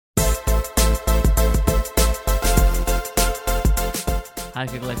Hi,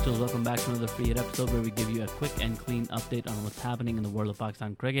 Cricketlectors. Welcome back to another free hit episode where we give you a quick and clean update on what's happening in the world of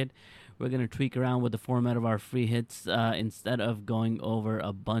Pakistan cricket. We're going to tweak around with the format of our free hits. Instead of going over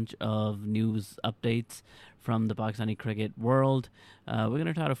a bunch of news updates from the Pakistani cricket world, we're going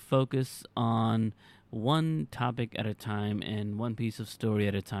to try to focus on one topic at a time and one piece of story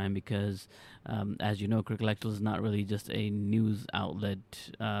at a time because, as you know, Cricketlectors is not really just a news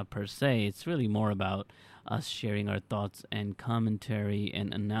outlet per se. It's really more about us sharing our thoughts and commentary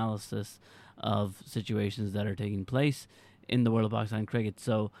and analysis of situations that are taking place in the world of Pakistan cricket.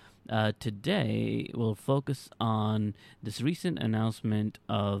 So today we'll focus on this recent announcement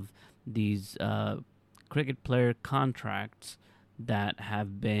of these cricket player contracts that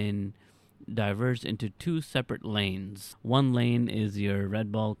have been diverged into two separate lanes. One lane is your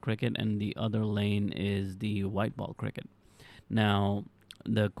red ball cricket and the other lane is the white ball cricket. Now,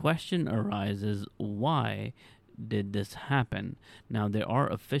 the question arises, why did this happen? Now, there are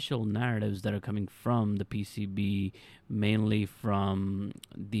official narratives that are coming from the PCB, mainly from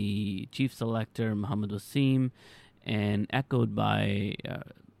the chief selector, Mohammad Wasim, and echoed by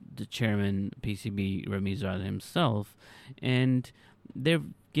the chairman, PCB, Ramiz Raza himself. And they're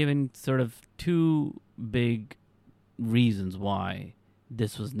given sort of two big reasons why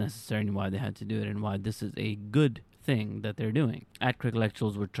this was necessary and why they had to do it and why this is a good thing that they're doing. At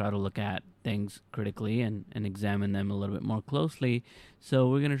Cricketlectures, we'll try to look at things critically and examine them a little bit more closely. So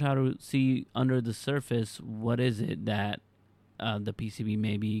we're going to try to see under the surface what is it that the PCB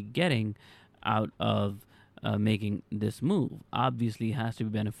may be getting out of making this move. Obviously, it has to be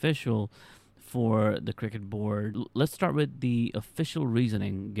beneficial for the cricket board. Let's start with the official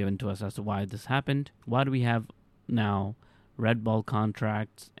reasoning given to us as to why this happened. Why do we have now red ball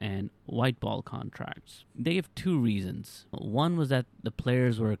contracts and white ball contracts? They have two reasons. One was that the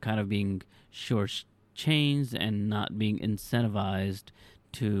players were kind of being short-changed and not being incentivized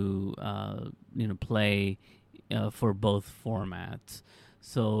to play for both formats.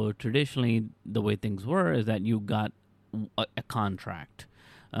 So traditionally, the way things were is that you got a contract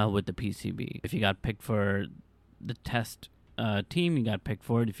with the PCB. If you got picked for the test team, you got picked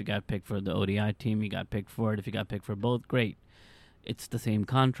for it. If you got picked for the ODI team, you got picked for it. If you got picked for both, great. It's the same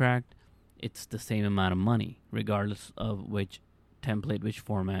contract. It's the same amount of money, regardless of which template, which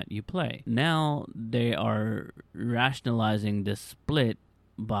format you play. Now they are rationalizing this split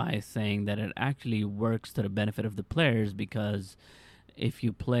by saying that it actually works to the benefit of the players because if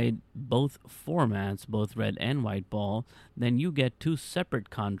you played both formats, both red and white ball, then you get two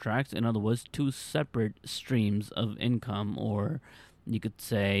separate contracts. In other words, two separate streams of income, or you could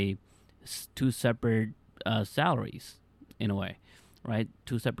say two separate salaries in a way, right?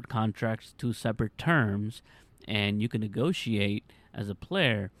 Two separate contracts, two separate terms, and you can negotiate as a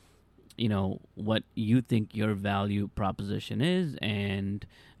player, what you think your value proposition is, and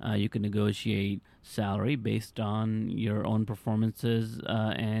you can negotiate salary based on your own performances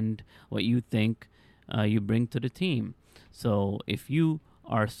and what you think you bring to the team. So if you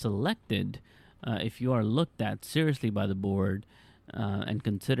are selected, if you are looked at seriously by the board and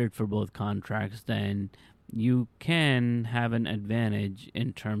considered for both contracts, then you can have an advantage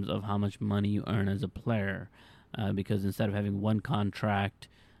in terms of how much money you earn as a player because instead of having one contract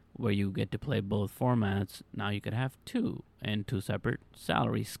where you get to play both formats, now you could have two and two separate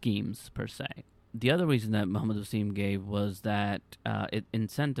salary schemes per se. The other reason that Mohammad Wasim gave was that it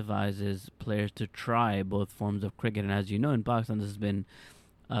incentivizes players to try both forms of cricket. And as you know, in Pakistan, this has been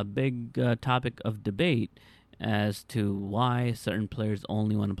a big topic of debate as to why certain players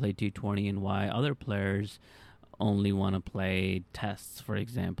only want to play T20 and why other players only want to play tests, for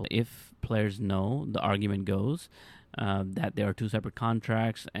example. If players know, the argument goes, that there are two separate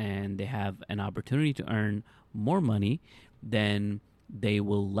contracts and they have an opportunity to earn more money, then they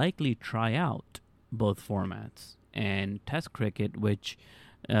will likely try out both formats. And test cricket, which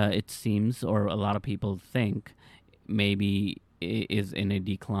it seems, or a lot of people think, maybe is in a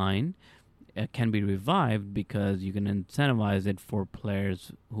decline, can be revived because you can incentivize it for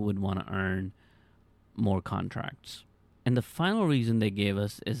players who would want to earn more contracts. And the final reason they gave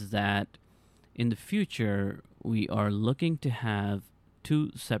us is that in the future, we are looking to have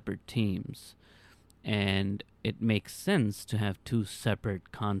two separate teams, and it makes sense to have two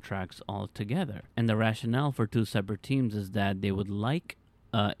separate contracts altogether. And the rationale for two separate teams is that they would like,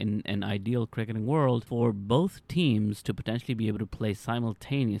 in an ideal cricketing world, for both teams to potentially be able to play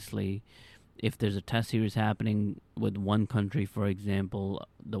simultaneously. If there's a test series happening with one country, for example,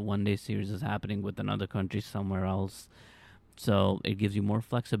 the one-day series is happening with another country somewhere else. So it gives you more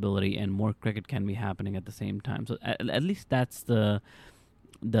flexibility and more cricket can be happening at the same time. So at least that's the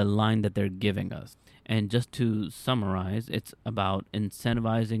line that they're giving us. And just to summarize, it's about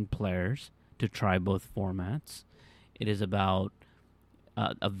incentivizing players to try both formats. It is about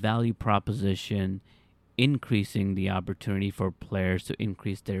a value proposition increasing the opportunity for players to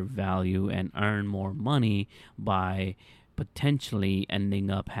increase their value and earn more money by potentially ending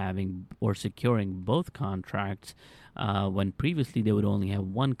up having or securing both contracts when previously they would only have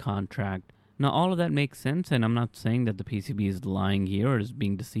one contract. Now, all of that makes sense, and I'm not saying that the PCB is lying here or is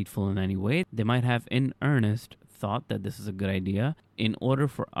being deceitful in any way. They might have in earnest thought that this is a good idea. In order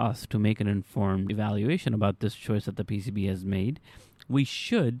for us to make an informed evaluation about this choice that the PCB has made, we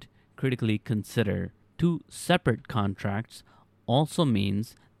should critically consider two separate contracts also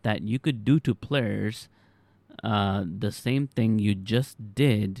means that you could do to players the same thing you just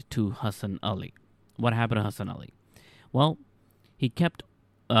did to Hassan Ali. What happened to Hassan Ali? Well, he kept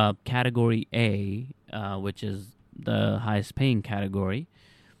Category A, which is the highest paying category,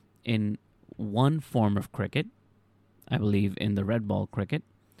 in one form of cricket, I believe in the red ball cricket,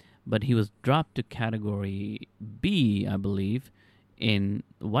 but he was dropped to Category B, I believe, in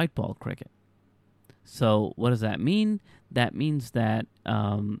white ball cricket. So what does that mean? That means that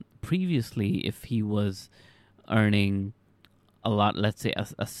previously, if he was earning a lot, let's say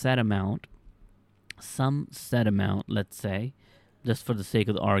a set amount, some set amount, let's say, just for the sake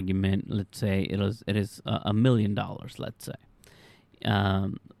of the argument, let's say it is $1 million, let's say.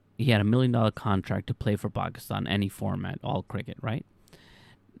 He had $1 million contract to play for Pakistan, any format, all cricket, right?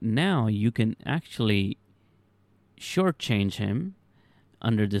 Now you can actually shortchange him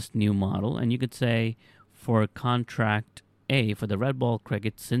under this new model, and you could say for contract A, for the red ball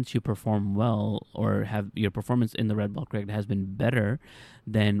cricket, since you perform well or have your performance in the red ball cricket has been better,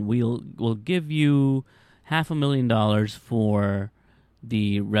 then we'll give you $500,000 for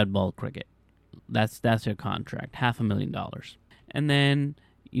the red ball cricket. That's your contract, $500,000. And then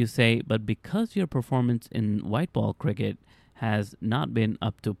you say, but because your performance in white ball cricket has not been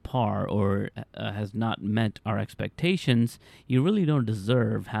up to par or has not met our expectations, you really don't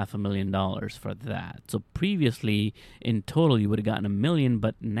deserve $500,000 for that. So previously, in total, you would have gotten $1 million,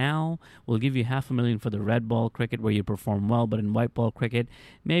 but now we'll give you $500,000 for the red ball cricket where you perform well, but in white ball cricket,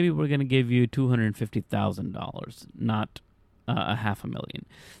 maybe we're going to give you $250,000, not $500,000.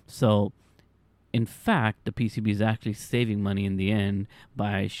 So in fact, the PCB is actually saving money in the end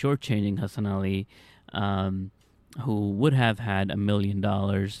by shortchanging Hassan Ali, who would have had $1 million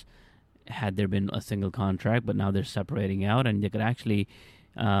had there been a single contract, but now they're separating out, and they could actually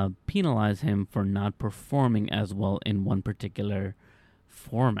penalize him for not performing as well in one particular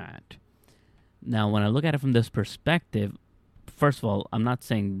format. Now, when I look at it from this perspective, first of all, I'm not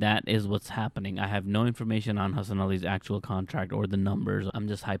saying that is what's happening. I have no information on Hassan Ali's actual contract or the numbers. I'm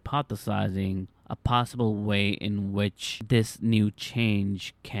just hypothesizing a possible way in which this new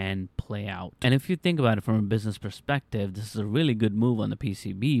change can play out. And if you think about it from a business perspective, this is a really good move on the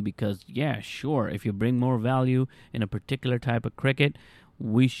PCB because, yeah, sure, if you bring more value in a particular type of cricket,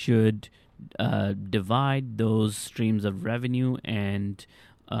 we should divide those streams of revenue and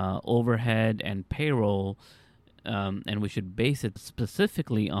overhead and payroll, and we should base it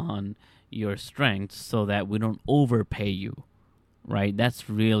specifically on your strengths so that we don't overpay you, right? That's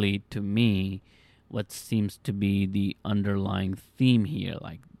really, to me, what seems to be the underlying theme here.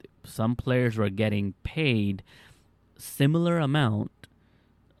 Like, some players were getting paid similar amount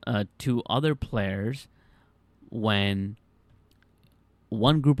to other players when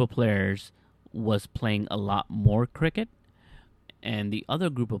one group of players was playing a lot more cricket, and the other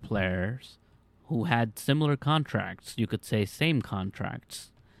group of players who had similar contracts, you could say same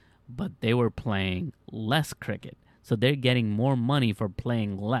contracts, but they were playing less cricket. So they're getting more money for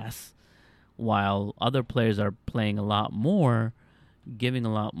playing less, while other players are playing a lot more, giving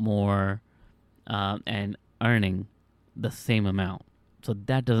a lot more, and earning the same amount. So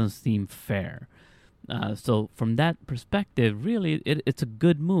that doesn't seem fair. So from that perspective, really, it's a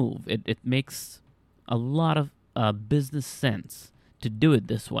good move. It makes a lot of business sense to do it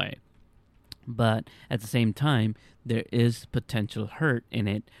this way. But at the same time, there is potential hurt in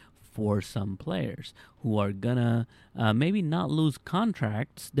it for some players who are gonna maybe not lose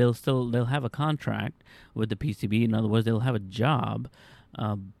contracts. They'll have a contract with the PCB. In other words, they'll have a job,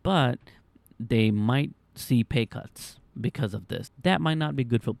 but they might see pay cuts because of this. That might not be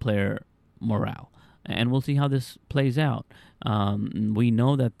good for player morale. And we'll see how this plays out. We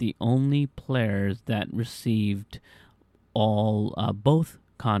know that the only players that received both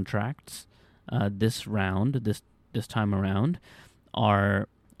contracts this time around are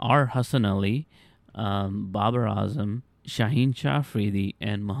Hassan Ali, Babar Azam, Shaheen Shah Afridi,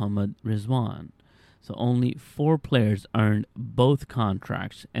 and Muhammad Rizwan. So only 4 players earned both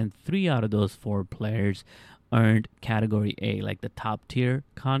contracts, and 3 out of those 4 players earned Category A, like the top tier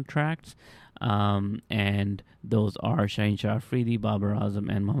contracts. And those are Shaheen Shah Afridi, Babar Azam,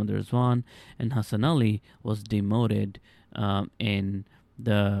 and Mohammad Rizwan. And Hassan Ali was demoted in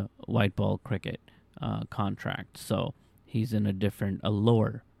the white ball cricket contract. So he's in a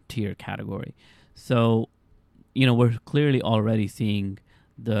lower tier category. So, we're clearly already seeing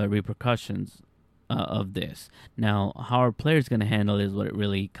the repercussions of this. Now, how our players going to handle is what it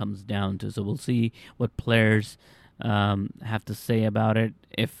really comes down to. So we'll see what players have to say about it,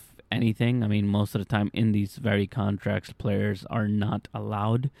 if anything. I mean, most of the time in these very contracts, players are not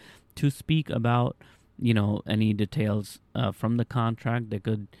allowed to speak about, any details from the contract that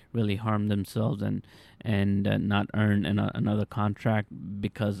could really harm themselves and not earn another contract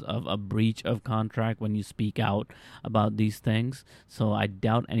because of a breach of contract when you speak out about these things. So I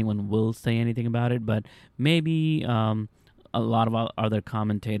doubt anyone will say anything about it, but maybe a lot of other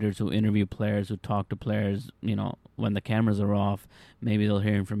commentators who interview players, who talk to players, when the cameras are off, maybe they'll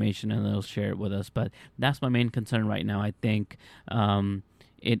hear information and they'll share it with us. But that's my main concern right now. I think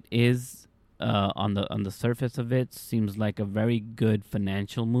it is on the surface of it seems like a very good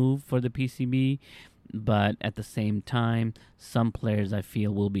financial move for the PCB, but at the same time, some players I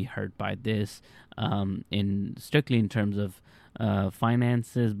feel will be hurt by this, strictly in terms of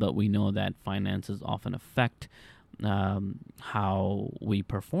finances. But we know that finances often affect how we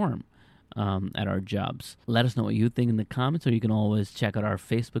perform at our jobs. Let us know what you think in the comments, or you can always check out our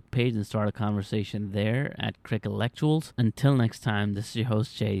Facebook page and start a conversation there at Crickelectuals. Until next time, this is your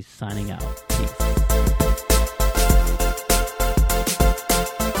host Jay signing out. Peace.